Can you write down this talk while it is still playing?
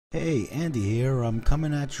Hey, Andy here. I'm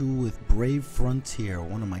coming at you with Brave Frontier,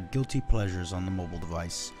 one of my guilty pleasures on the mobile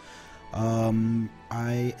device.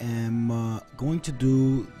 I am going to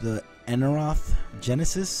do the Eneroth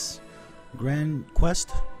Genesis Grand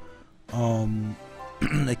Quest.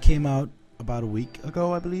 It came out about a week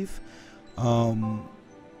ago, I believe.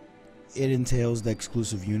 It entails the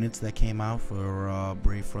exclusive units that came out for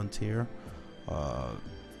Brave Frontier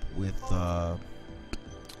with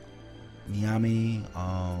Miami,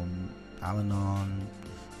 Alanon,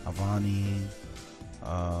 Avani,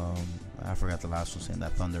 I forgot the last one, saying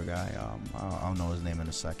that Thunder guy. I'll know his name in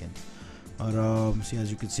a second. But see,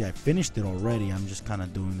 as you can see, I finished it already. I'm just kind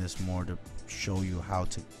of doing this more to show you how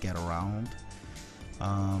to get around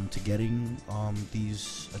to getting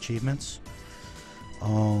these achievements.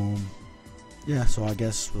 Yeah, so I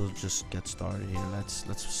guess we'll just get started here. Let's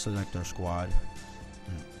select our squad.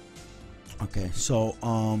 Okay, so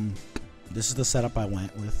this is the setup I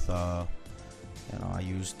went with. I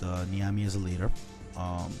used Niami as a leader,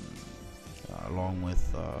 along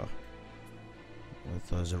with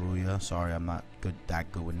Zeruya. Sorry, I'm not that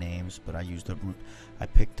good with names, but I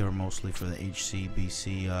picked her mostly for the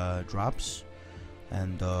HC/BC drops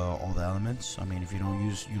and all the elements. I mean, if you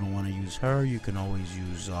don't want to use her, you can always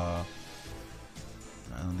use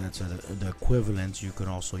that's the equivalent. You can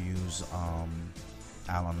also use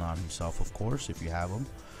Alanon himself, of course, if you have him.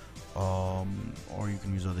 Or you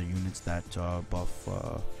can use other units that buff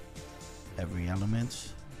every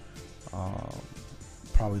element.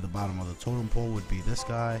 Probably the bottom of the totem pole would be this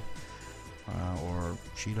guy, or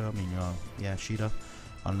Sheeta. I mean, yeah, Sheeta.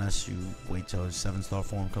 Unless you wait till his 7-star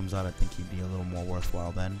form comes out, I think he'd be a little more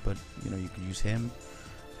worthwhile then. But you can use him.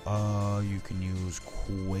 You can use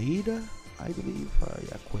Quaid, I believe.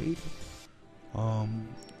 Yeah, Quaid.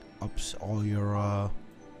 Ups all your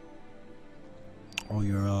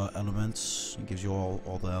elements. It gives you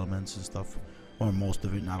all the elements and stuff, or most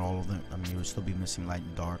of it, not all of them. I mean, you would still be missing light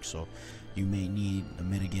and dark, so you may need a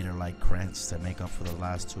mitigator like Krantz to make up for the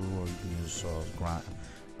last two, or you can use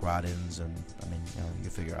Groddens, and I mean,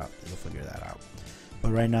 you'll figure that out.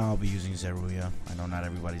 But right now I'll be using Zeruya. I know not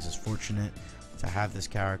everybody's as fortunate to have this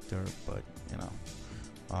character, but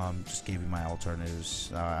just gave you my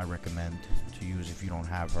alternatives. I recommend to use if you don't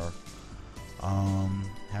have her.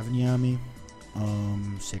 Have Niami,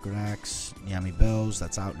 Sacred Axe, Niami Bells.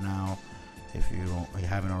 That's out now. If you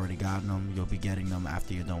haven't already gotten them, you'll be getting them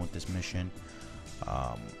after you're done with this mission.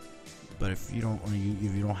 But if you don't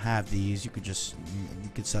have these, you could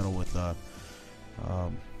settle with a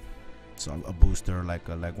booster like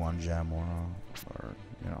a Leg 1 gem or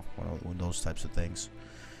one of those types of things.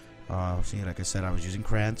 See, like I said, I was using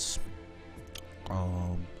Krantz,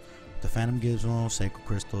 the Phantom Gizmo, Sacred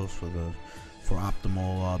Crystals for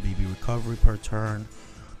optimal BB recovery per turn.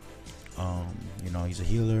 He's a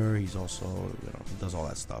healer. He's also, he does all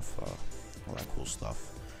that stuff, all that cool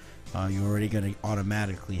stuff. You're already gonna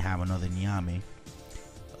automatically have another Niami.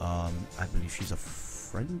 I believe she's a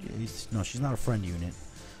friend. No, she's not a friend unit.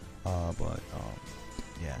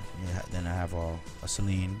 Yeah. Then I have a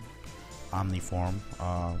Celine Omniform.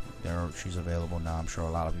 She's available now. I'm sure a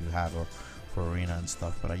lot of you have her for arena and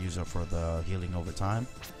stuff, but I use her for the healing over time.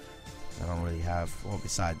 I don't really have, well,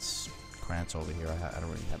 besides Krantz over here, I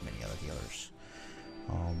don't really have many other healers.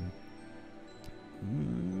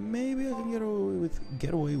 Maybe I can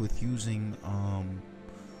get away with using let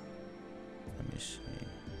me see.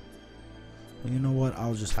 Well, you know what?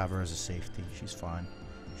 I'll just have her as a safety. She's fine.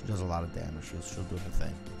 She does a lot of damage. She'll do her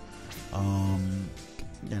thing.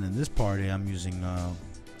 And in this party, I'm using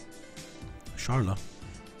Charla,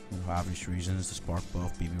 for obvious reasons. The spark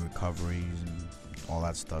buff, BB recoveries, and all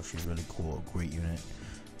that stuff. She's really cool. Great unit.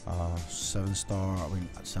 7-star. I mean,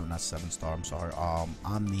 not 7-star. I'm sorry.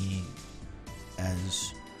 Omni,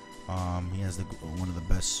 as he has one of the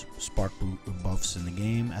best spark buffs in the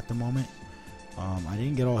game at the moment. I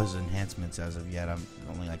didn't get all his enhancements as of yet. I'm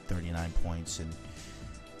only like 39 points, and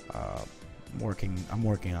I'm working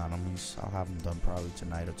on him. I'll have him done probably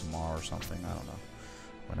tonight or tomorrow or something. I don't know.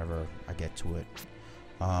 Whenever I get to it.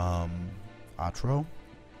 Atro.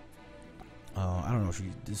 I don't know.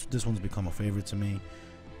 This one's become a favorite to me,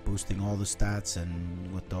 boosting all the stats,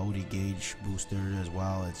 and with the OD gauge booster as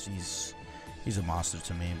well. He's a monster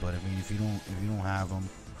to me. But I mean, if you don't have him,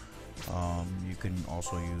 you can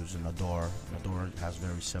also use an Adore. Adore has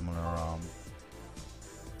very similar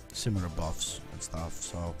buffs and stuff.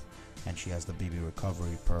 So, and she has the BB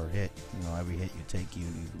recovery per hit. Every hit you take,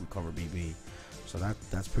 you recover BB. So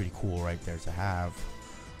that's pretty cool right there to have.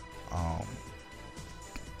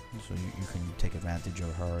 So you can take advantage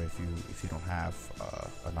of her if you don't have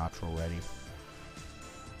a natural ready.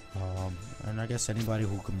 And I guess anybody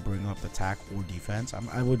who can bring up attack or defense.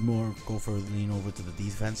 I would more go for lean over to the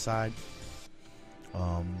defense side.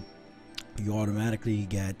 You automatically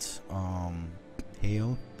get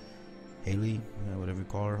Haley, whatever you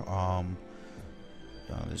call her.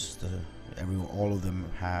 This is all of them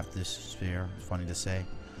have this sphere. Funny to say.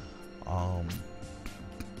 So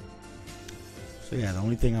yeah, the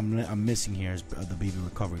only thing I'm missing here is the BB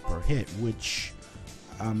recovery per hit, which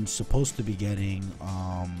I'm supposed to be getting.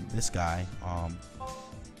 This guy. I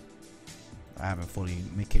haven't fully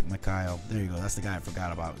Mikhail. There you go. That's the guy I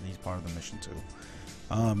forgot about. He's part of the mission too.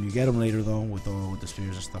 You get him later though with the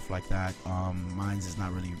spheres and stuff like that. Mine's is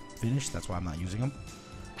not really finished. That's why I'm not using them.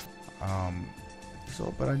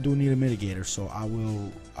 But I do need a mitigator, so I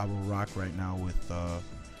will rock right now with I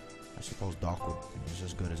suppose Darkwood is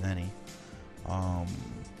as good as any. I'm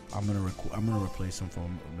gonna replace him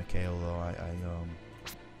from Mikhail though. I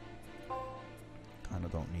kind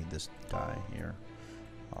of don't need this guy here.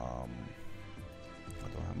 I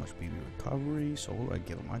don't have much BB recovery, so what do I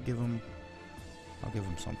give him? I'll give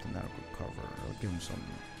him something that'll recover. I'll give him some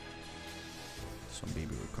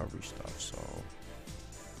BB recovery stuff. So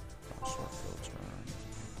sword filter.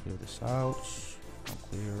 Clear this out. I'll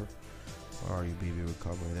clear. Where are you, BB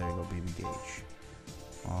recovery? There you go, BB gauge.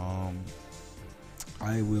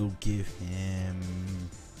 I will give him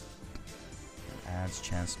adds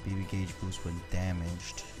chance BB gauge boost when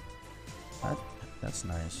damaged. That's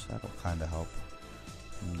nice. That'll kind of help.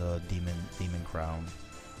 The demon crown.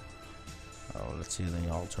 Oh, let's see the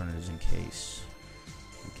alternatives in case.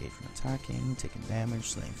 Engage from attacking, taking damage,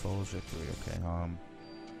 slaying foes, victory. Okay.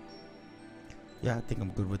 Yeah, I think I'm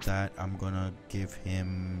good with that. I'm gonna give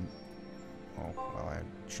him. Oh, well, I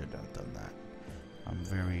should have done that. I'm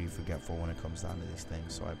very forgetful when it comes down to these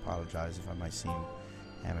things, so I apologize if I might seem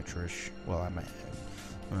amateurish. Well, I might.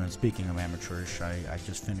 Speaking of amateurish, I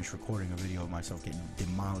just finished recording a video of myself getting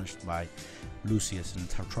demolished by Lucius in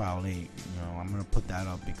Trial 8. I'm gonna put that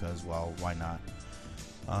up because, well, why not?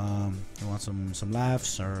 You want some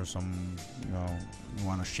laughs or some, you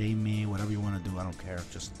want to shame me, whatever you want to do, I don't care.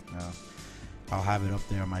 Just, I'll have it up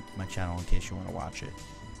there on my channel in case you want to watch it.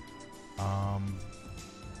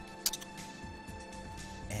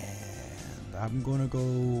 And I'm gonna go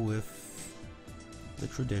with the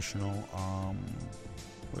traditional,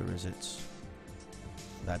 where is it?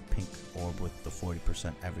 That pink orb with the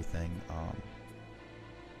 40% everything.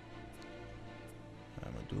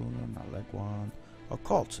 Medulla, not leg wand.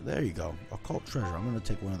 Occult, there you go. Occult treasure. I'm gonna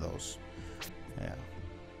take one of those. Yeah.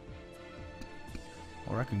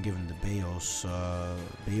 Or I can give him the Beorg.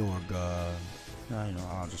 No,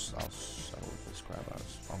 I'll settle with this crap.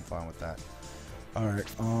 I'm fine with that. All right.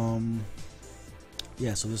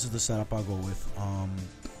 Yeah. So this is the setup I'll go with.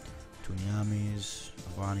 Tuniami's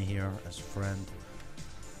Avani here as a friend.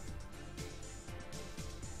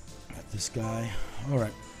 Got this guy. All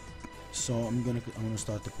right. So I'm gonna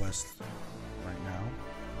start the quest right now.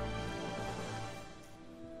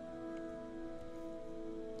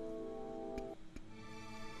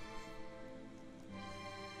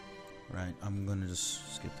 Right, I'm gonna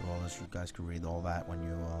just skip through all this. You guys can read all that when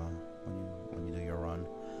you do your run.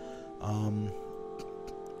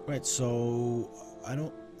 Right, so I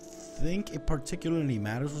don't think it particularly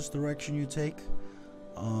matters which direction you take.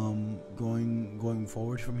 Going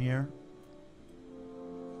forward from here.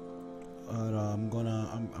 But I'm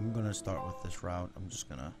gonna start with this route. I'm just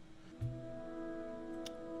gonna.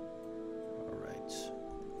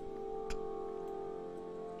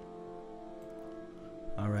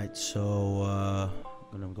 All right, so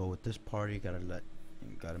I'm gonna go with this party. Gotta make.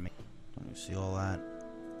 Don't you see all that?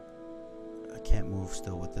 I can't move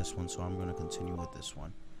still with this one, so I'm gonna continue with this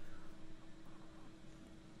one.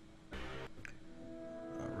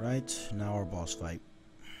 All right, now our boss fight.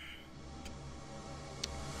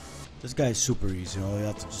 This guy's super easy. All you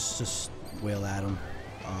have to just wail at him.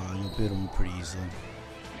 You'll beat him pretty easily.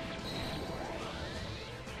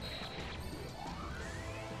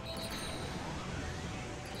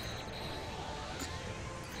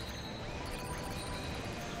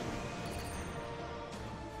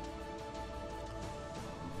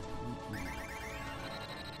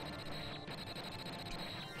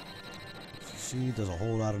 See, does a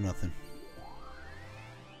whole lot of nothing.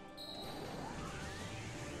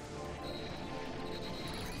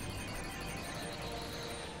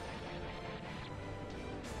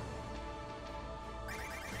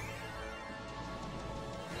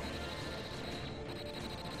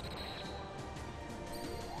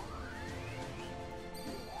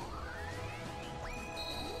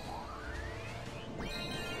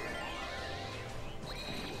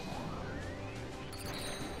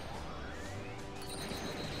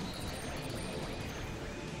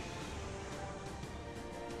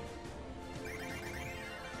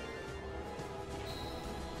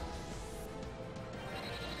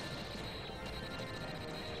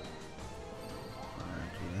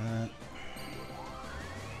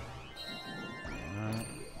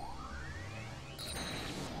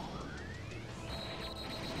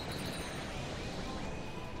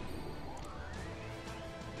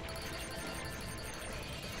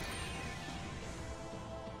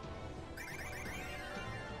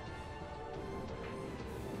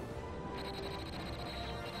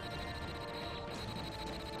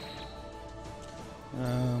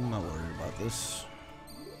 this.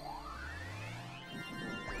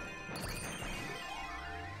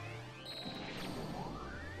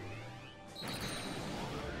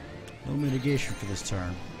 No mitigation for this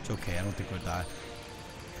turn. It's okay, I don't think we'll die.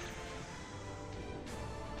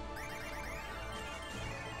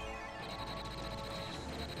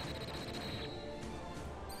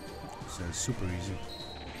 So it's super easy.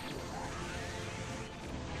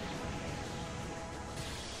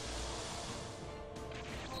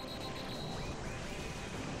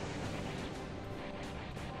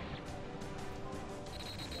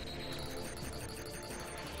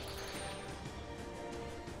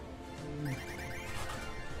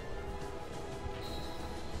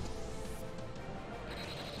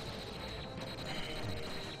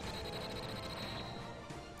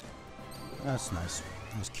 That's nice.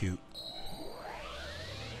 That was cute.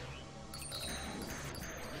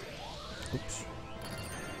 Oops.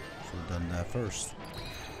 Should have done that first.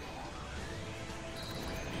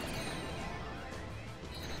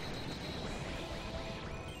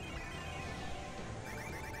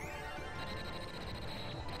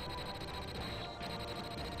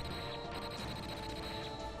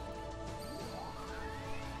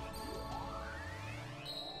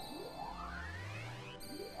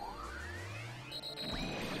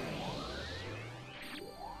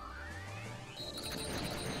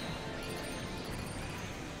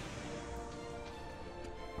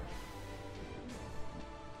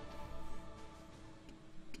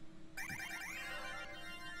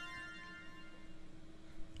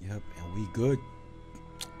 Yep, and we good.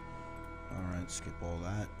 Alright, skip all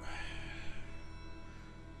that.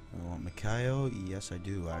 I want Mikhail? Yes, I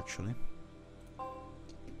do, actually.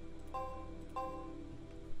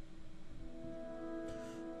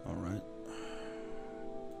 Alright.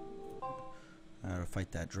 I gotta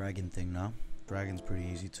fight that dragon thing now. Dragon's pretty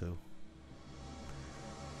easy, too.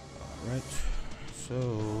 Alright.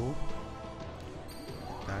 So...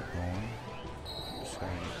 get that going. Just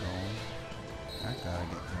gotta get going. That gotta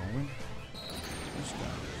get going. This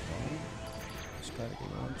gotta get going. This gotta get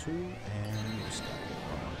going too. And this gotta get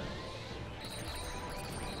going.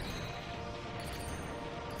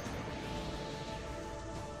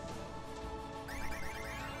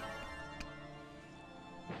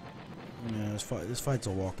 Yeah, this fight's a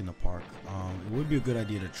walk in the park. It would be a good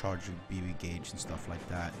idea to charge your BB gauge and stuff like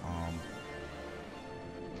that.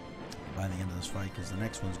 By the end of this fight, because the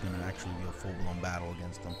next one's gonna actually be a full-blown battle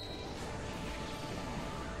against them.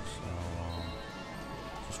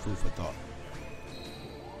 Just food for thought.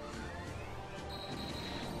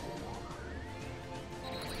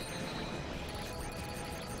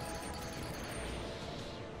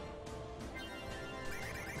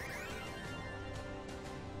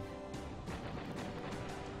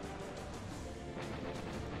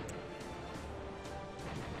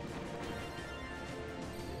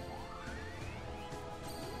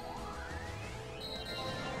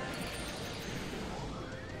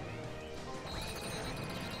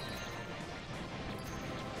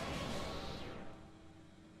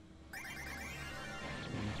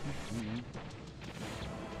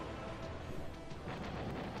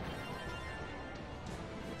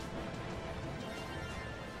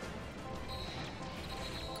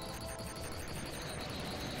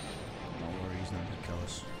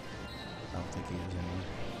 I don't think he is anyway.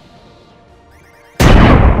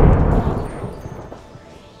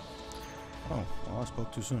 Oh, well, I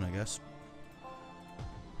spoke too soon, I guess.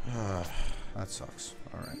 That sucks.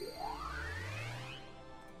 Alright.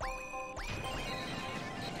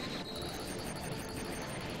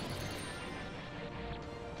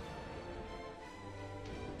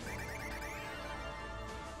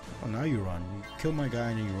 Oh, now you run. You kill my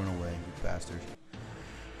guy and then you run away, you bastard.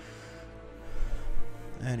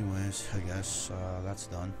 Anyways, I guess that's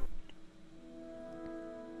done.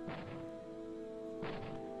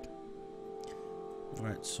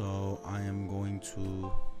 Alright, so I am going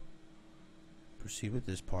to proceed with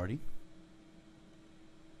this party.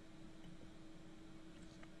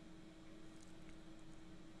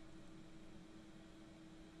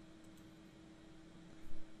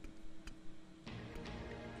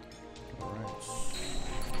 Alright.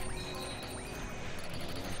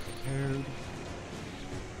 Prepared.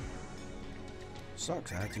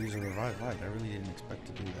 Sucks, I had to use a revive light. I really didn't expect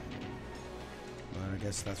to do that. But I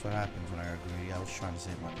guess that's what happens when I agree. I was trying to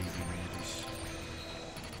save my BB energies.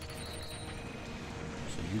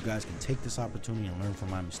 So you guys can take this opportunity and learn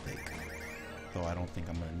from my mistake. Though I don't think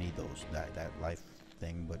I'm gonna need those that life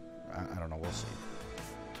thing, but I don't know, we'll see.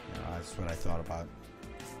 You know, that's what I thought about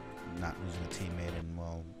not losing a teammate, and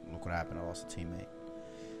well, look what happened, I lost a teammate.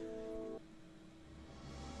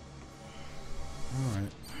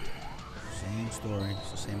 Alright. Same story.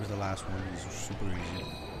 It's the same as the last one. These are super easy.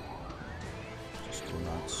 Just go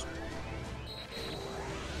nuts.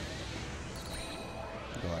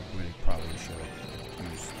 Though I really probably should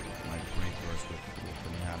have used my Brave Burst with the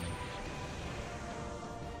Miami.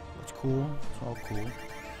 It's cool. It's all cool.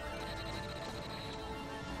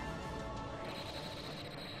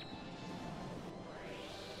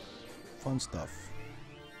 Fun stuff.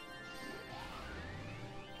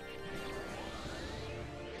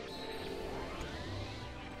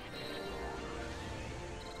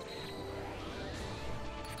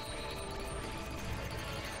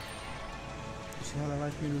 See how that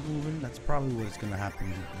life meter is moving? That's probably what's gonna happen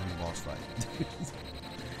in the boss fight.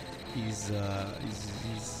 he's a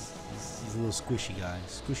little squishy guy,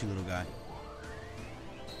 squishy little guy.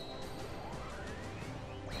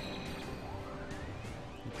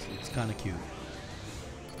 It's kind of cute.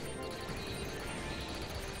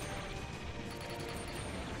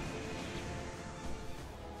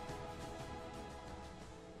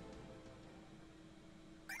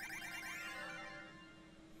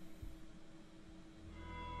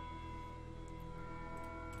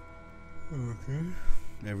 Okay.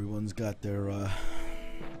 Everyone's got their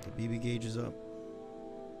BB gauges up.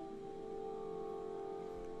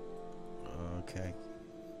 Okay.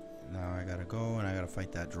 Now I gotta go and I gotta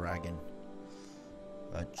fight that dragon.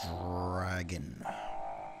 A dragon.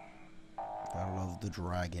 I love the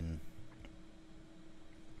dragon.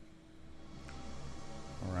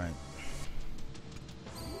 Alright.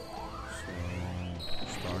 So,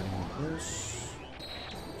 starting with this.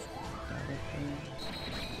 That up there.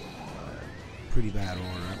 Pretty bad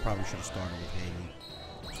order. I probably should have started with Haley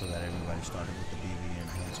so that everybody started with the BB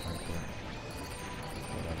enhancement, but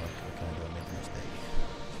whatever. What can I do? I made a mistake.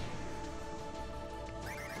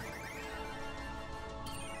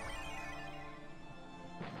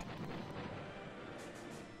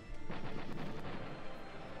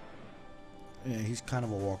 Yeah, he's kind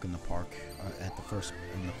of a walk in the park at the first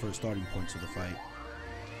starting points of the fight.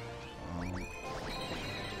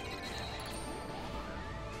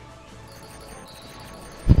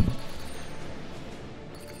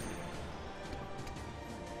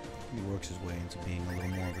 He works his way into being a little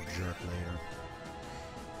more of a jerk later.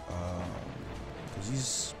 Because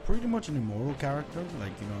he's pretty much an immortal character.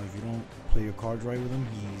 Like, you know, if you don't play your cards right with him,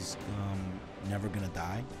 he's never gonna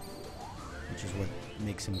die. Which is what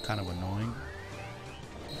makes him kind of annoying.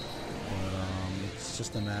 But it's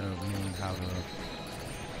just a matter of knowing how to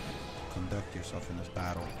conduct yourself in this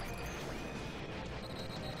battle.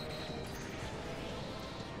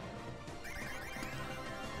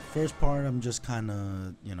 First part, I'm just kind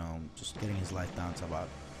of, you know, just getting his life down to about,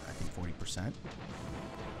 I think, 40%.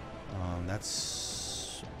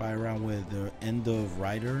 That's by around where the end of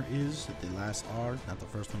Rider is, at the last R, not the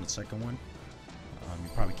first one, the second one. You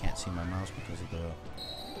probably can't see my mouse because of the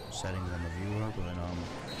settings on the viewer, but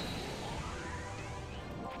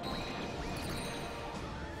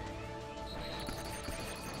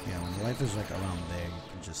yeah, when the life is like around there, you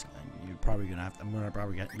can just, you're probably gonna have to,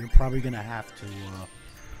 you're probably gonna have to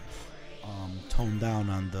tone down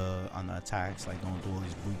on the attacks, like don't do all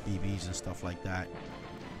these brute BBs and stuff like that.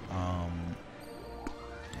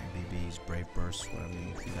 BBs, Brave Burst, whatever.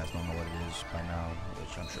 If you guys don't know what it is by now,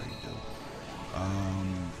 which I'm sure you do.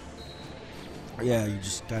 Yeah, you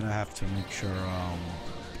just kind of have to make sure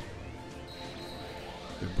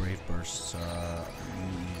the Brave Bursts,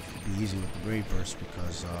 be easy with the Brave Burst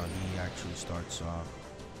because he actually starts,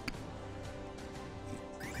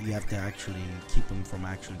 you have to actually keep him from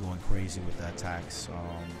actually going crazy with the attacks,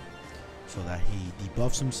 so that he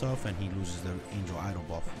debuffs himself and he loses the Angel Idol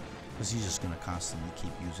buff, because he's just going to constantly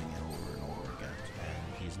keep using it over and over again,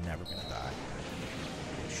 and he's never going to die,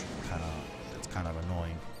 which that's kind of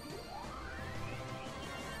annoying.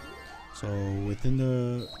 So within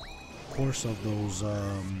the course of those,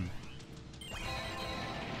 damn,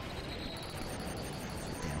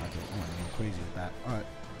 I'm going crazy with that. All right.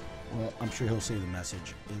 Well, I'm sure he'll say the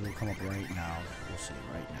message. It'll come up right now. We'll see it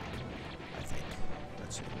right now. I think.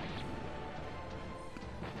 Let's see.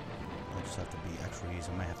 I just have to be extra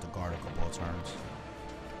easy. I might have to guard a couple of turns.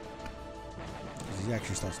 Because he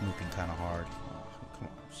actually starts nuking kind of hard. Oh, come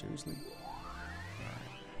on. Seriously? Alright.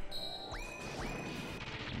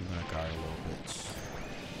 I'm going to guard a little bit.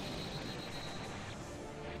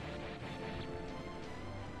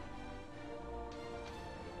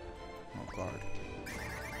 Oh, guard.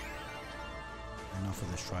 Enough of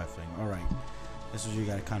this trifling. Alright, this is where you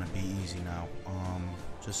gotta kind of be easy now.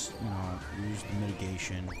 Just, you know, use the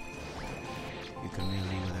mitigation. You can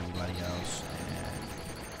melee with everybody else, and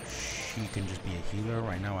she can just be a healer.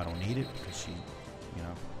 Right now I don't need it because she, you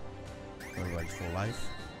know, everybody's full life.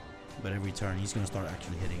 but every turn he's gonna start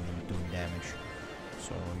actually hitting and doing damage.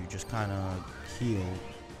 So you just kind of heal,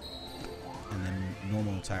 and then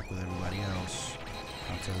normal attack with everybody else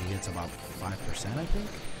until he hits about 5%, I think.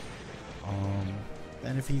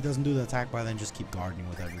 And if he doesn't do the attack by then, just keep guarding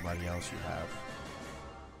with everybody else you have.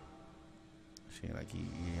 See, like he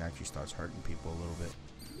actually starts hurting people a little bit.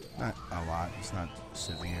 Not a lot. It's not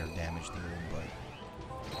severe damage dealing, but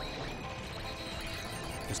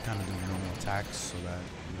just kind of do normal attacks so that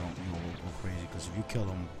you don't go crazy. Because if you kill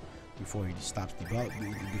him before he stops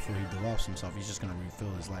before he develops himself, he's just gonna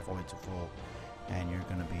refill his life all the way to full, and you're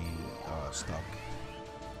gonna be stuck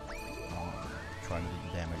trying to do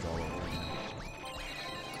the damage all over again.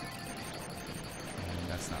 And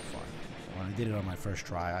that's not fun. When I did it on my first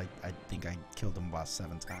try, I think I killed him about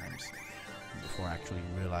 7 times before actually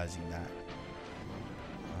realizing that.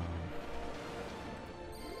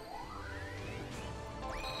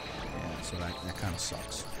 Yeah, so that kind of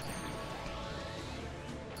sucks.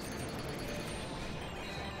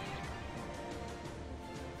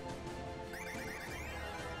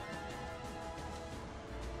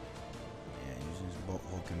 Yeah, using his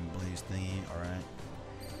Vulcan Blaze thingy. Alright.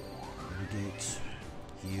 Mitigate.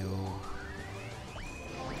 Heal.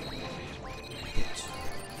 Hit.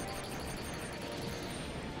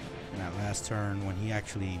 And that last turn, when he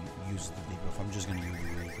actually uses the debuff, I'm just gonna use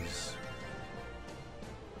it because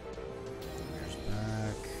there's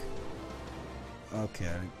back. Okay,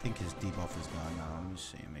 I think his debuff is gone now. Let me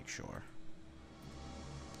see, make sure.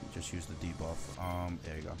 Just use the debuff.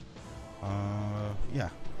 There you go. Yeah,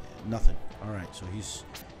 nothing. All right, so he's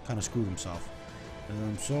kind of screwed himself.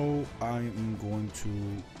 So I'm going to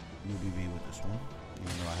UBB with this one,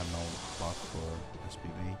 even though I have no buff for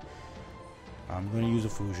SBB. I'm going to use a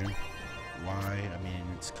fusion. Why? I mean,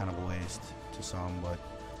 it's kind of a waste to some, but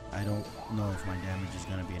I don't know if my damage is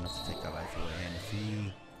going to be enough to take that life away. And if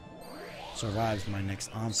he survives my next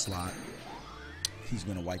onslaught, he's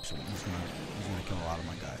going to wipe some. He's going to kill a lot of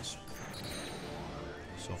my guys.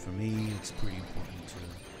 So for me, it's pretty important to.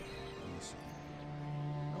 Let me see.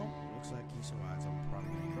 Nope, looks like he survives. I'm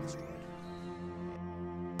probably going to get destroyed.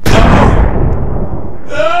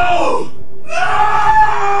 No!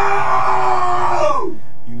 No!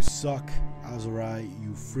 You suck, Azurai.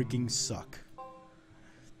 You freaking suck.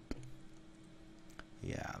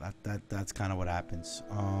 Yeah, that's kind of what happens.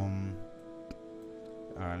 Alright,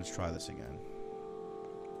 let's try this again.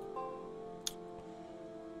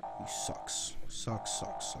 He sucks. Sucks.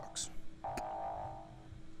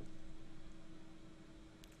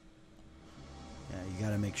 Yeah, you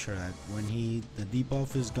gotta make sure that when the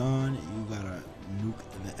debuff is gone, you gotta nuke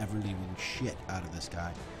the ever-living shit out of this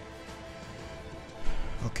guy.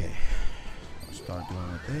 Okay, let's start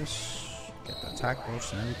doing with this. Get the attack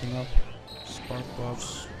buffs and everything up. Spark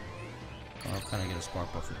buffs. I'll kind of get a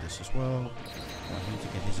spark buff with this as well. I want him to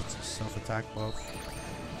get his self-attack buff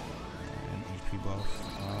and HP buff.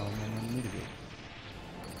 And then mitigate.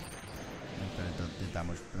 Not that it did that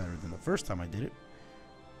much better than the first time I did it,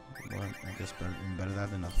 but I guess better that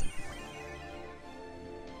than nothing.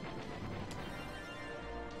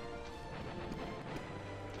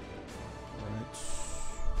 Alright.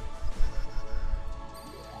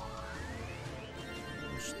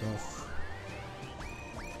 More stuff.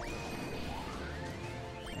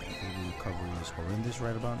 The recovery is horrendous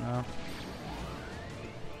right about now.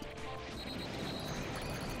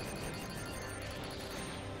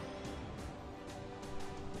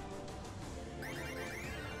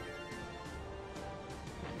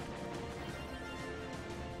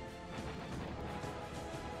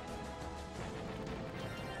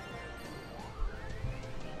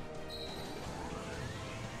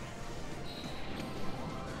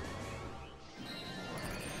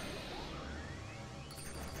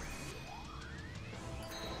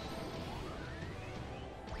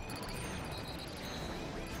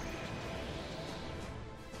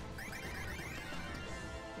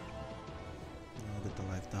 The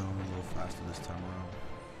life down a little faster this time around.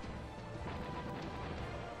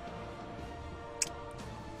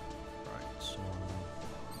 Right, so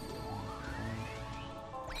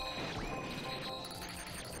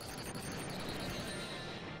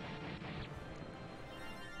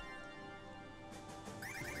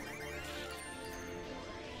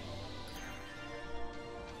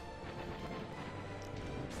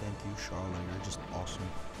thank you, Charlotte. You're just awesome.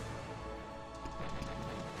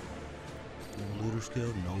 No looter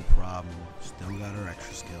skill, no problem. Still got her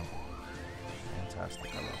extra skill.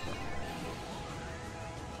 Fantastic, I love her.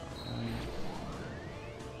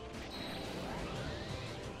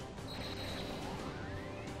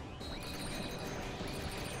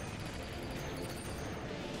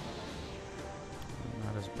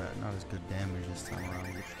 Not as bad, not does good damage this time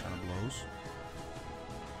around, which kind of blows.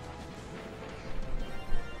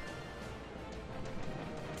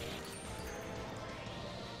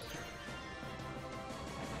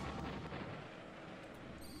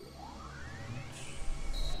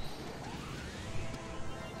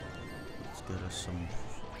 Let's get us some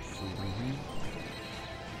food in here.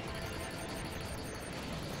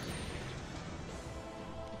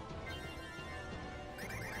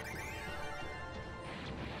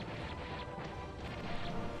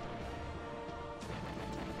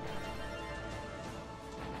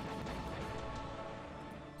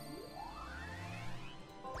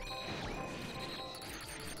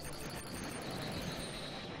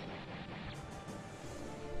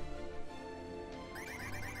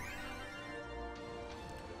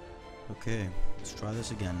 Okay, let's try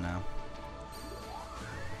this again now.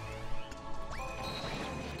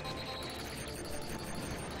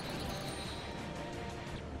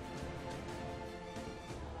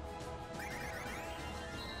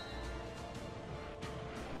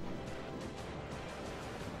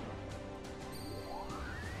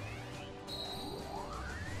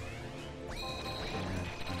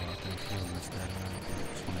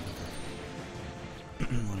 I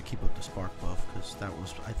want to keep up the spark buff because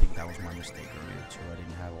I think that was my mistake earlier too. I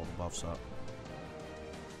didn't have all the buffs up.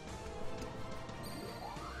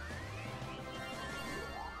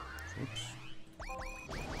 Oops.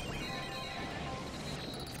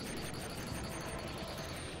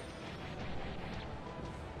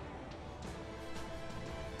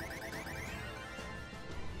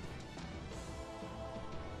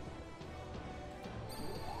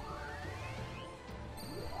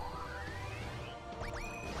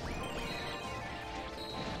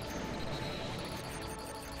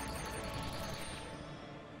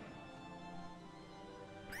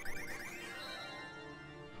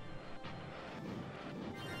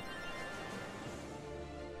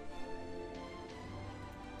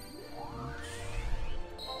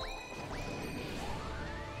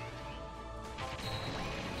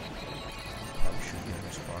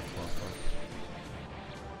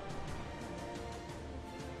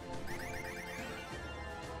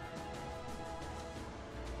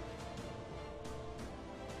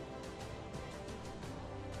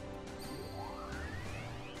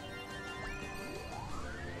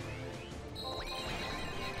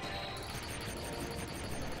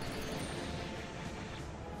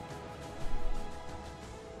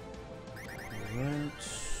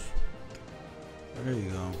 There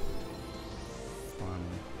you go.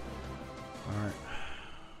 Finally. Alright.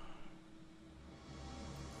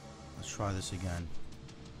 Let's try this again.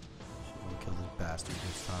 See if we can kill this bastard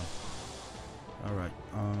this time. Alright,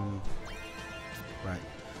 right.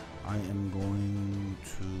 I am going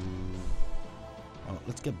to... Oh,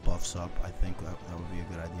 let's get buffs up. I think that would be a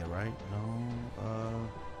good idea, right? No,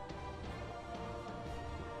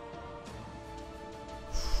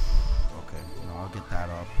 okay, no, I'll get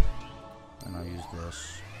that up. And I'll use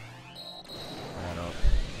this.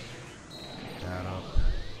 That up.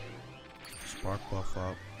 Spark buff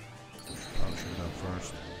up. Probably should have done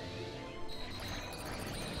first.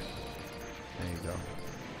 There you go.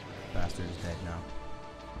 Bastard is dead now.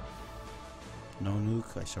 No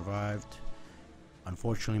nuke, I survived.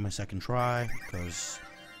 Unfortunately, my second try, because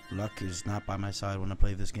luck is not by my side when I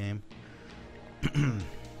play this game.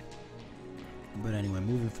 But anyway,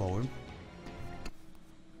 moving forward.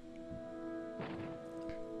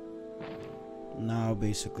 Now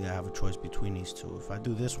basically I have a choice between these two. If I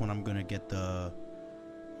do this one, I'm gonna get the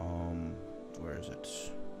where is it?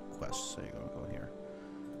 Quests. There you go. Go here.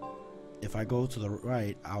 If I go to the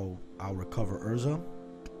right, I'll recover Urza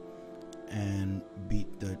and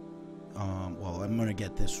beat the well, I'm gonna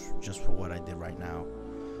get this just for what I did right now.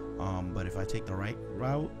 But if I take the right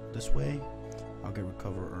route this way, I'll get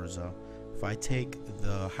recover Urza. If I take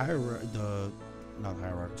the not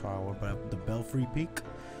Hierarch Tower, but the Belfry Peak,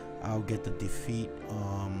 I'll get the defeat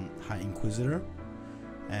High Inquisitor,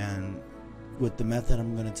 and with the method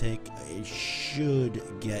I'm gonna take, it should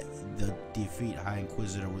get the defeat High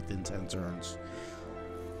Inquisitor within 10 turns.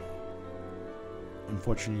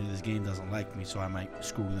 Unfortunately, this game doesn't like me, so I might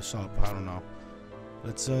screw this up. I don't know.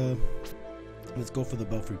 Let's go for the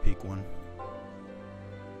Belfry Peak one.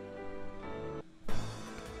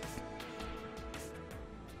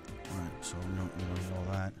 Alright, so we don't need all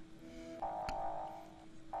that.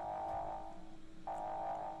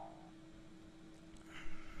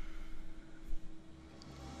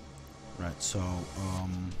 Right, so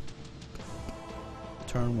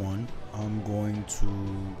turn one, I'm going to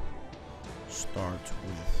start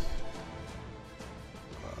with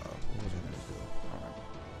what was I going to do?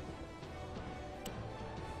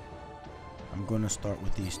 gonna start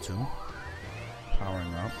with these two.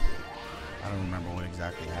 Powering up. I don't remember what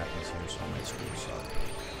exactly happens here, so I might screw this up.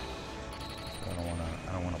 I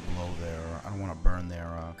don't wanna blow their, I don't wanna burn their,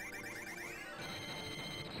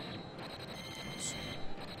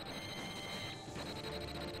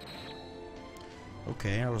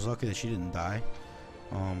 okay, I was lucky that she didn't die.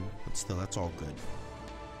 But still, that's all good.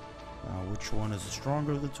 Which one is the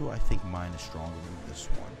stronger of the two? I think mine is stronger than this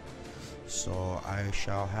one. So I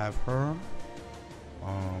shall have her.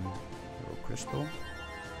 Little crystal.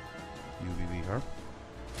 UVB her.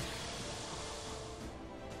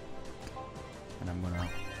 And I'm gonna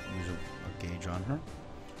use a gauge on her.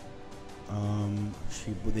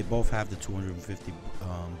 They both have the 250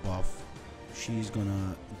 buff. She's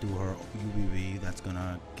gonna do her UVB. That's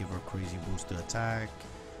gonna give her crazy boost to attack,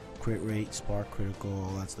 crit rate, spark, critical.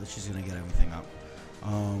 All that stuff. She's gonna get everything up.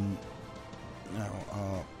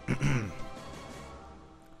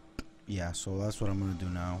 Yeah. So that's what I'm gonna do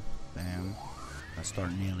now. Bam. I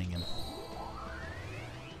start nailing him.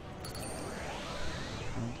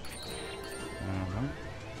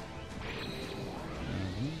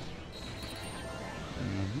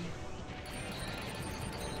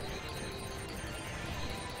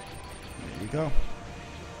 There you go.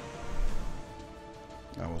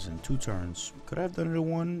 That was in 2 turns. Could I have done it in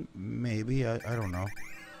 1? Maybe. I don't know.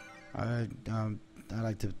 I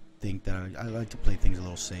like to think that I like to play things a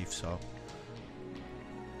little safe. So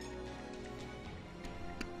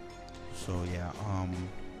yeah.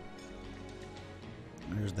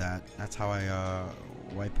 There's that. That's how I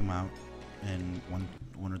wipe him out in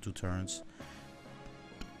one or 2 turns.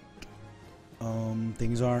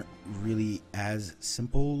 Things aren't really as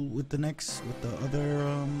simple with the next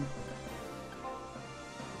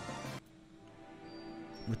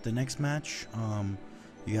match.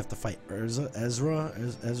 You have to fight Ezra.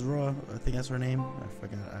 I think that's her name. I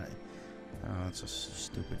forgot. It's a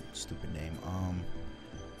stupid name.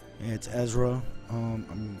 Yeah, it's Ezra.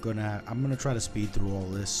 I'm gonna try to speed through all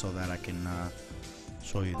this so that I can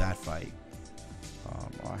show you that fight.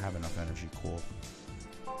 I have enough energy. Cool.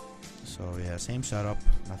 So yeah, same setup,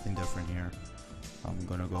 nothing different here. I'm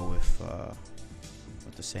gonna go with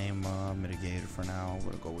the same mitigator for now. I'm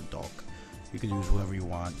gonna go with Dolk. You can use whoever you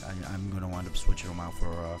want. I'm gonna wind up switching them out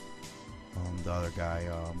for the other guy,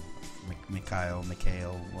 Mikhail,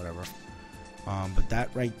 whatever. But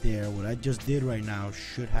that right there, what I just did right now,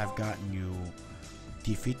 should have gotten you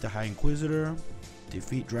defeat the High Inquisitor,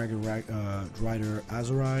 defeat Dragon Rider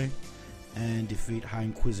Azurai, and defeat High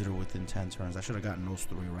Inquisitor within 10 turns. I should have gotten those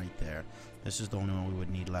 3 right there. This is the only one we would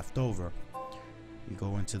need left over. You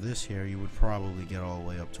go into this here, you would probably get all the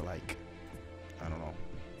way up to, like, I don't know,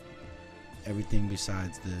 everything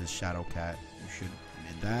besides the Shadow Cat. You should,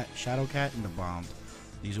 that Shadow Cat and the Bond.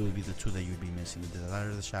 These would be the 2 that you'd be missing.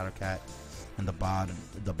 The Shadow Cat and the Bond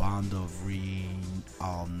of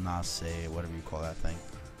Al Nase, whatever you call that thing.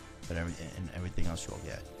 But everything else you'll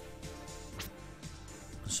get.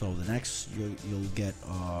 So the next you'll get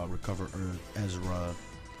recover Ezra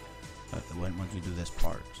once we do this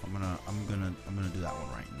part. So I'm gonna do that one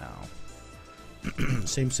right now.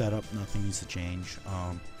 Same setup, nothing needs to change.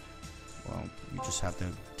 Well, you just have to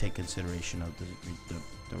take consideration of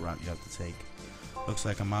the route you have to take. Looks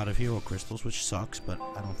like I'm out of hero crystals, which sucks, but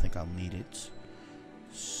I don't think I'll need it.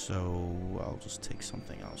 So I'll just take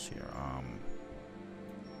something else here. I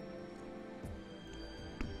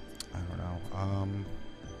don't know.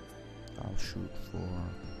 I'll shoot for,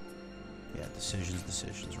 yeah,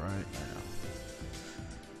 decisions, right? I know.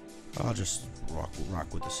 I'll just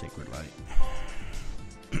rock with the Sacred Light.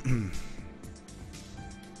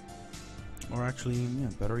 Or actually, yeah,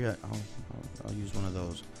 better yet, I'll use one of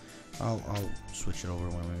those. I'll switch it over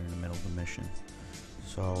when we're in the middle of the mission.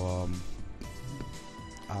 So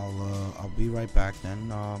I'll be right back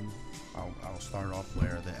then. I'll start off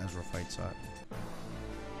where the Ezra fight's at.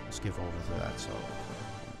 Let's skip over to that. So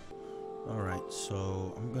alright,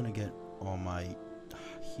 so I'm gonna get all my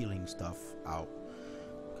healing stuff out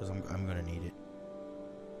because I'm gonna need it.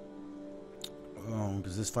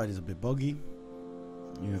 Because this fight is a bit buggy.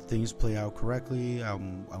 You know, if things play out correctly, I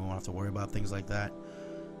won't have to worry about things like that.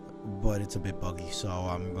 But it's a bit buggy, so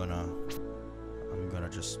I'm gonna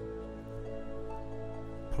just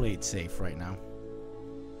play it safe right now.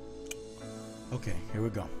 Okay, here we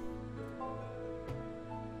go.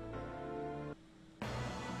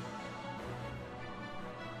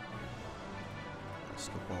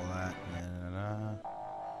 Skip all that. And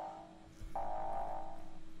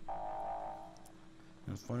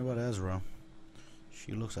it's funny about Ezra.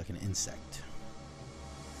 She looks like an insect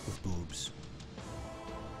with boobs.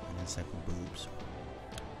 An insect with boobs.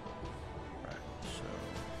 Right, so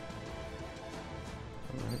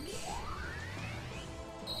Alright.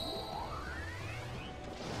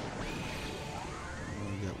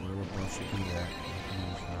 We'll get whatever buffs you can get. You can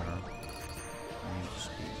use her.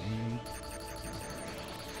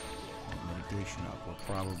 Mitigation up. Or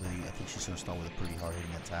probably, I think she's gonna start with a pretty hard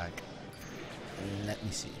hitting attack. Let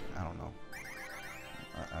me see. I don't know.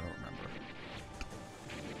 I don't remember.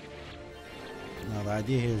 Now the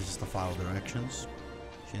idea here is just to follow directions.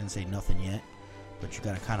 She didn't say nothing yet, but you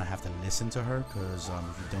gotta kind of have to listen to her, because if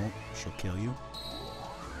you don't, she'll kill you.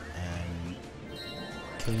 And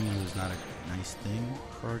killing you is not a nice thing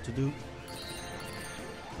for her to do.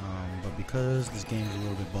 But because this game is a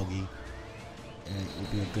little bit buggy, it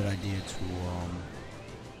would be a good idea to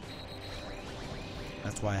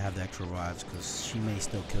that's why I have the extra revives, because she may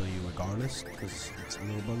still kill you regardless, because it's a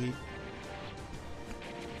little buggy.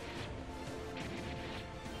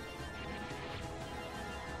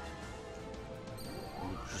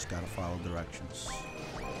 You just gotta follow directions.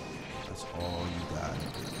 That's all you gotta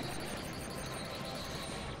do.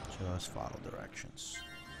 Just follow directions.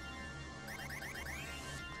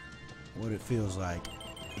 What it feels like,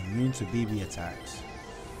 immune to BB attacks.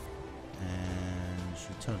 And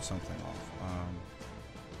she turned something off.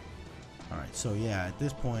 Alright, so yeah, at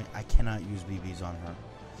this point I cannot use BBs on her.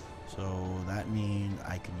 So that means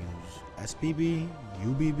I can use SBB,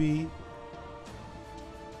 UBB,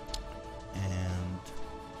 and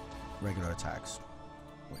regular attacks,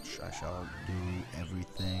 which I shall do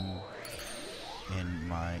everything in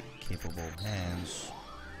my capable hands.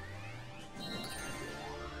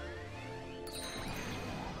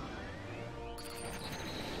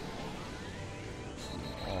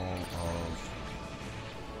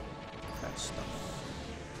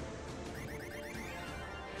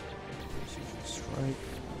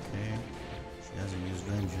 Okay, she hasn't used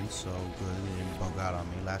vengeance, so good. It didn't bug out on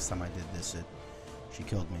me. Last time I did this, she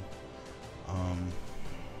killed me.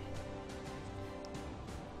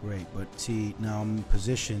 Great, but see, now I'm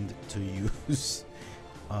positioned to use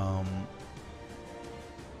a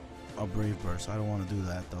Brave Burst. I don't want to do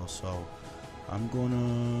that though, so I'm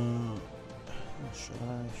gonna. Should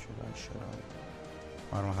I?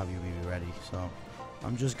 I don't have UVB ready, so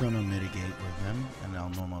I'm just gonna mitigate with him, and I'll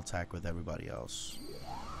normal attack with everybody else.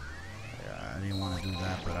 Yeah, I didn't want to do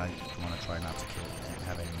that, but I want to try not to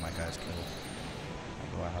have any of my guys killed.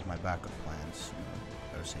 Although I have my backup plans, you know,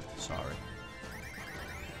 better safe than sorry.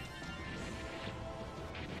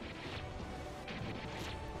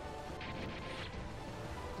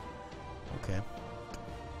 Okay.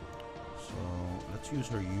 So let's use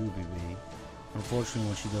her UBB. Unfortunately,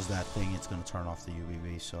 when she does that thing, it's gonna turn off the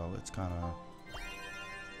UBB, so it's kind of.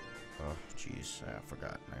 Oh, jeez, I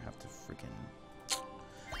forgot. I have to freaking.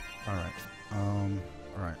 Alright.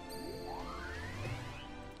 Alright.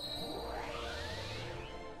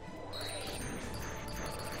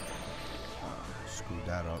 Screwed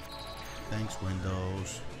that up. Thanks,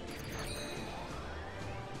 Windows.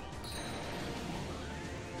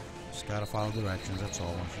 Just gotta follow directions, that's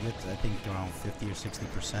all. When she gets, I think, around 50 or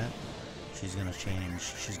 60%, she's gonna change.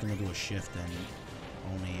 She's gonna do a shift and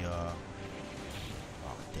only, oh,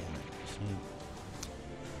 damn it. See?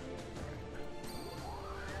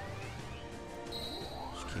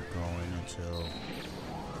 Just keep going until you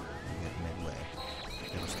get midway.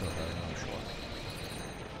 It'll still hurt, I'm sure.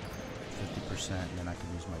 50%, and then I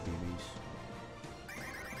can use my BBs.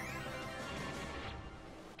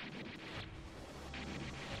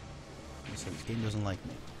 So this game doesn't like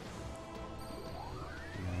me.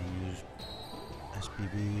 I'm gonna use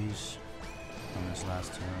SBBs on this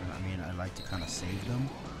last turn. I mean, I like to kind of save them,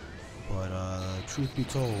 but truth be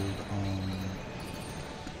told,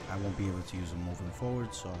 I won't be able to use them moving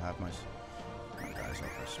forward, so I'll have my guys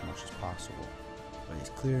up as much as possible. But it's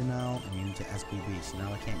clear now, I'm immune to SBBs.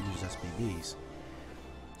 Now I can't use SBBs,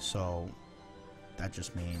 so that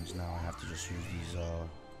just means now I have to just use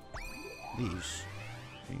these.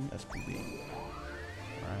 SPB.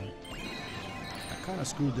 Right. I kind of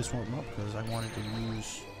screwed this one up because I wanted to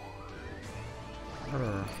use her.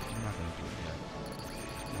 I'm not going to do it yet.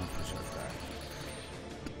 I'm going to preserve that.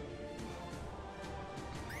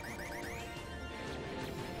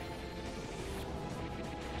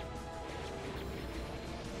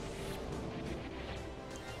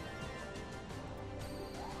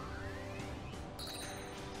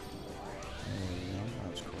 There we go. That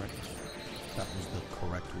was correct. That was the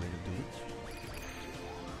correct way to do it.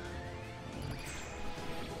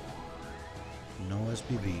 No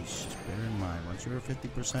SPBs. Just bear in mind, once you're at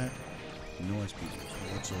 50%, no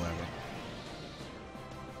SPBs whatsoever.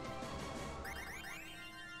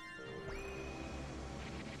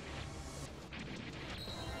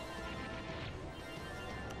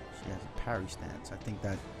 She has a parry stance. I think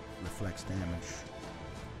that reflects damage.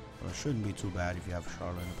 But it shouldn't be too bad if you have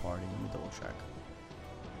Charlotte in the party. Let me double check.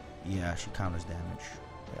 Yeah, she counters damage.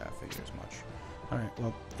 Yeah, I figured as much. Alright,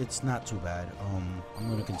 well, it's not too bad. I'm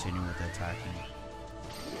gonna continue with the attacking.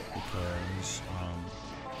 Because,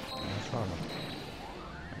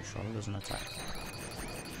 Charlotte doesn't attack.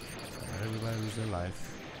 Let everybody lose their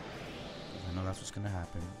life. I know that's what's gonna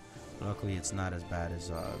happen. Luckily, it's not as bad as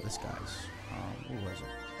this guy's. Who was it?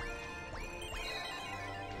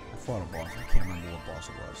 I fought a boss. I can't remember what boss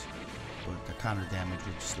it was. But the counter damage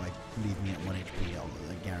would just like leave me at 1 HP.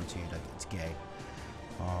 I guarantee you that it's gay.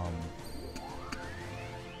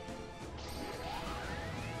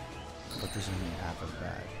 But this isn't half as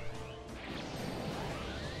bad.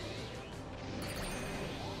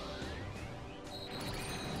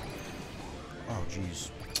 Oh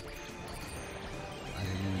jeez. I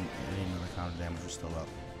didn't know the counter damage was still up.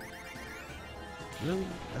 Really?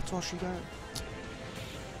 That's all she got?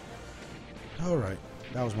 Alright,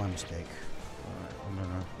 that was my mistake. Alright, I'm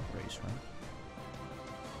gonna race, right?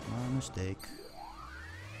 My mistake.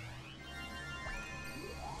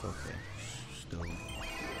 It's okay. Still a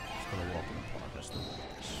walk in the park. I still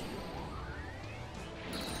like this.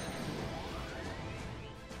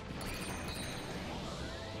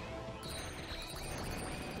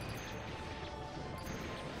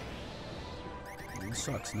 It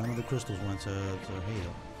sucks. None of the crystals went to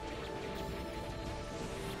Halo.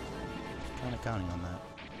 Kind of counting on that.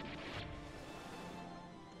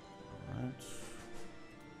 Alright.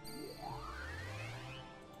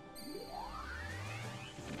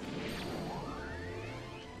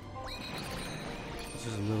 This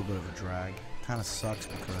is a little bit of a drag. Kind of sucks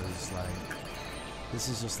because, like, this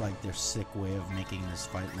is just like their sick way of making this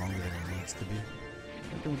fight longer than it needs to be.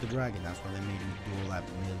 They're doing with the dragon, that's why they made me do all that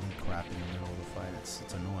melee crap in the middle of the fight. It's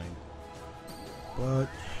annoying. But,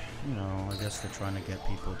 you know, I guess they're trying to get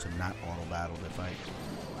people to not auto battle the fight.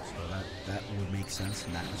 So that would make sense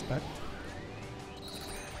in that respect.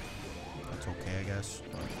 That's okay, I guess.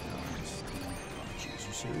 But, jeez,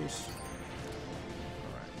 you serious?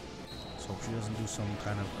 Alright. Let's hope she doesn't do some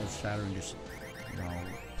kind of earth-shattering, just, you know,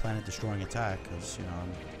 planet-destroying attack, because, you know,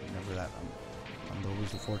 I'm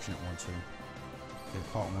always the fortunate one to get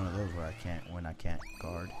caught in one of those where I can't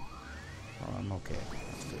guard. Oh, I'm okay.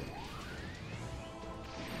 That's good.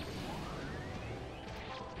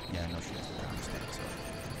 Yeah, I know she has the down stance, so.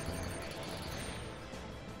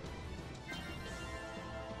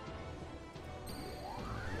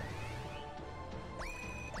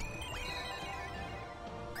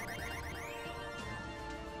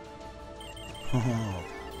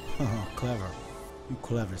 Oh, clever. You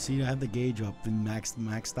clever. See, I had the gauge up and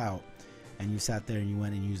maxed out. And you sat there and you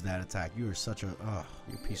went and used that attack. You were such a,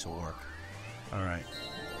 you're a piece of work. Alright.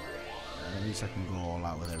 At least I can go all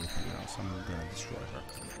out with everything else. I'm gonna destroy her.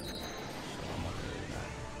 So I'm okay with that.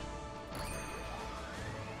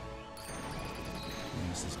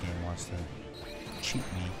 Unless this game wants to cheat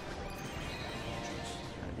me. Oh, jeez.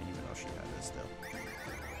 I didn't even know she had this still.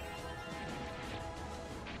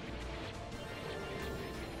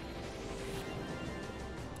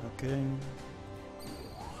 Okay.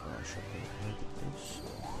 I should be able to get this.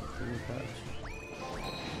 Hopefully with that.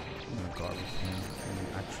 I'm gonna guard with him and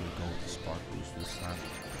actually go with the spark boost this time.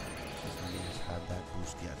 Since I didn't have that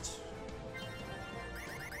boost yet.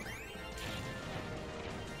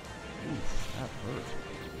 Oof, that hurt.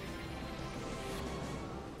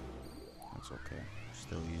 That's okay.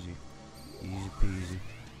 Still easy. Easy peasy.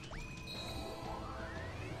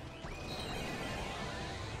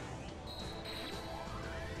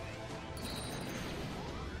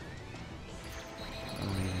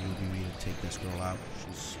 Take this girl out.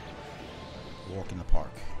 She's a walk in the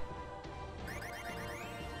park.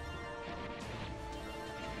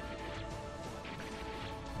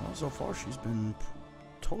 Well, so far she's been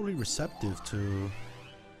totally receptive to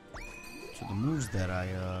the moves that I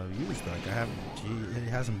used. Like it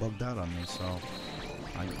hasn't bugged out on me. So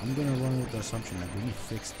I'm gonna run with the assumption that we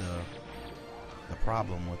fixed the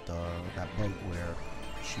problem with that bug where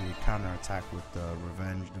she would counterattack with the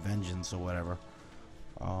vengeance or whatever.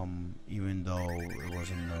 Even though it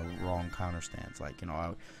wasn't the wrong counter stance, like, you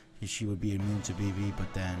know, she would be immune to BB,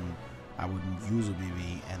 but then I wouldn't use a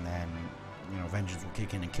BB, and then, you know, vengeance would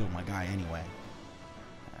kick in and kill my guy anyway,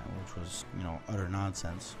 which was, you know, utter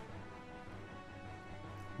nonsense.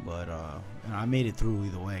 But and I made it through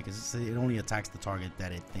either way, because it only attacks the target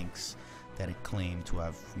that it thinks that it claimed to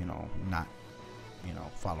have, you know, not, you know,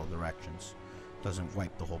 follow directions. Doesn't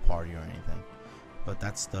wipe the whole party or anything. But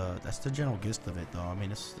that's the general gist of it, though. I mean,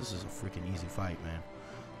 this is a freaking easy fight, man.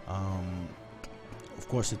 Of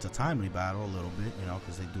course, it's a timely battle a little bit, you know,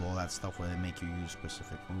 because they do all that stuff where they make you use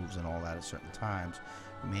specific moves and all that at certain times.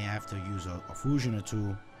 You may have to use a fusion or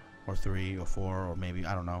 2 or 3 or 4 or maybe,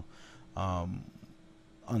 I don't know,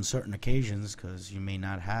 on certain occasions, because you may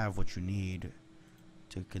not have what you need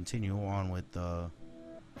to continue on with the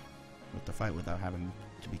fight without having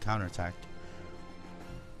to be counterattacked.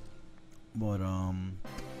 But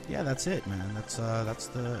yeah, that's it, man. That's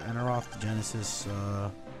the Eneroth Genesis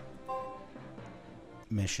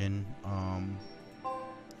mission.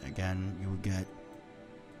 Again, you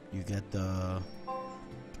get the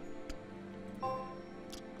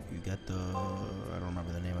I don't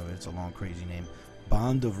remember the name of it. It's a long, crazy name.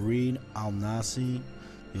 Bond of Reed Al Nasi.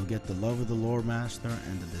 You'll get the Love of the Lord Master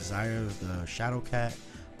and the Desire of the Shadow Cat.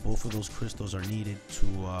 Both of those crystals are needed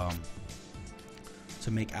to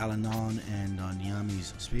make Alanon and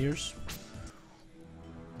Niami's spears.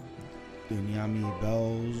 The Niami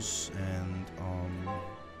bells and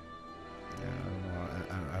yeah,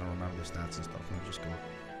 I don't remember the stats and stuff. Let me just go to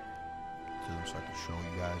them so I can show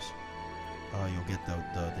you guys. You'll get the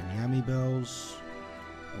Niami bells,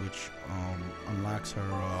 which unlocks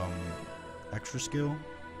her extra skill.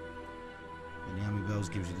 The Niami bells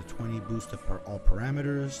gives you the 20 boost to all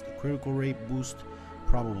parameters, the critical rate boost,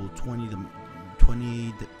 probable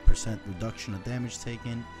 20% reduction of damage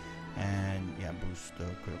taken, and yeah, boost the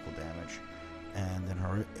critical damage. And then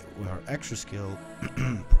with her extra skill,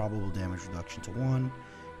 probable damage reduction to 1,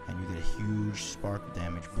 and you get a huge spark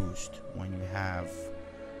damage boost when you have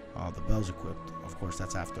the bells equipped. Of course,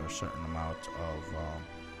 that's after a certain amount of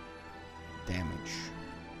damage.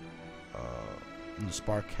 And the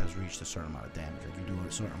spark has reached a certain amount of damage. If you do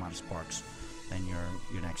a certain amount of sparks, then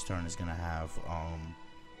your next turn is gonna have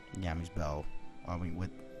Yami's bell. I mean,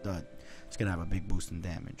 it's gonna have a big boost in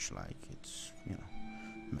damage. Like, it's, you know.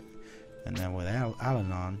 And then with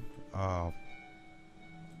Alanon, I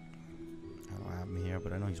don't have him here,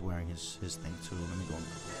 but I know he's wearing his thing too. Let me go.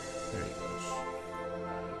 There he goes.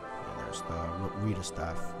 And there's the Rita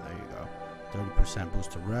staff. There you go. 30%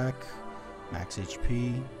 boost to wreck, max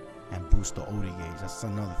HP, and boost the OD gauge. That's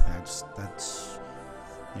another thing. That's,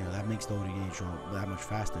 you know, that makes the OD gauge that much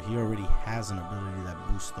faster. He already has an ability that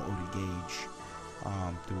boosts the OD gauge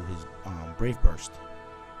through his Brave Burst.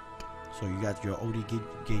 So you got your OD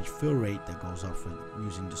gauge fill rate that goes up for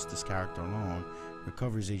using just this character alone.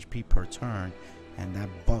 Recovers HP per turn, and that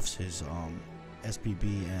buffs his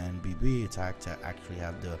SPB and BB attack to actually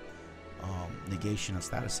have the negation of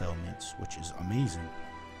status elements, which is amazing.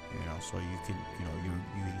 You know, so you can, you know,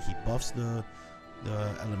 he buffs the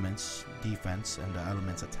elements defense and the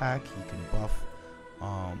elements attack. He can buff.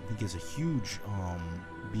 He gets a huge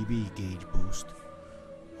BB gauge boost.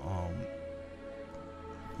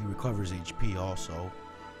 He recovers HP also,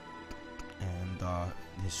 and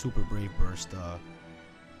his Super Brave Burst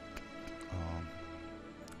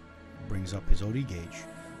brings up his OD gauge.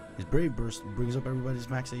 His Brave Burst brings up everybody's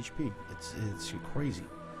max HP. It's crazy.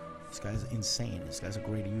 This guy's insane. This guy's a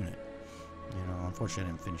great unit. You know, unfortunately, I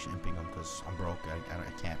didn't finish imping him because I'm broke.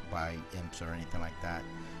 I can't buy imps or anything like that.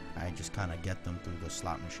 I just kind of get them through the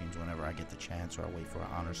slot machines whenever I get the chance, or I wait for an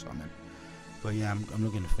honor summon. But yeah, I'm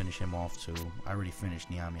looking to finish him off too. I already finished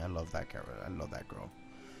Niami. I love that character. I love that girl.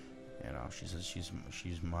 You know,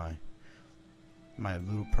 she's my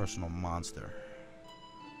little personal monster.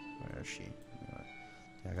 Where is she?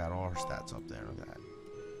 I got all her stats up there. Look at that.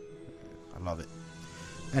 I love it.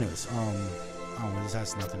 Anyways, this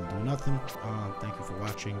has nothing to do with nothing. Thank you for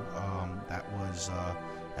watching. That was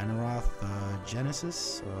Eneroth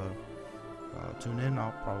Genesis. Tune in.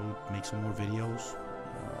 I'll probably make some more videos.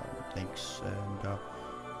 Thanks. And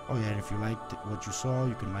oh yeah, and if you liked what you saw,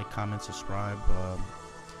 you can like, comment, subscribe.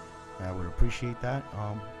 I would appreciate that.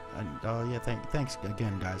 And yeah, thanks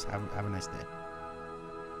again, guys. Have a nice day.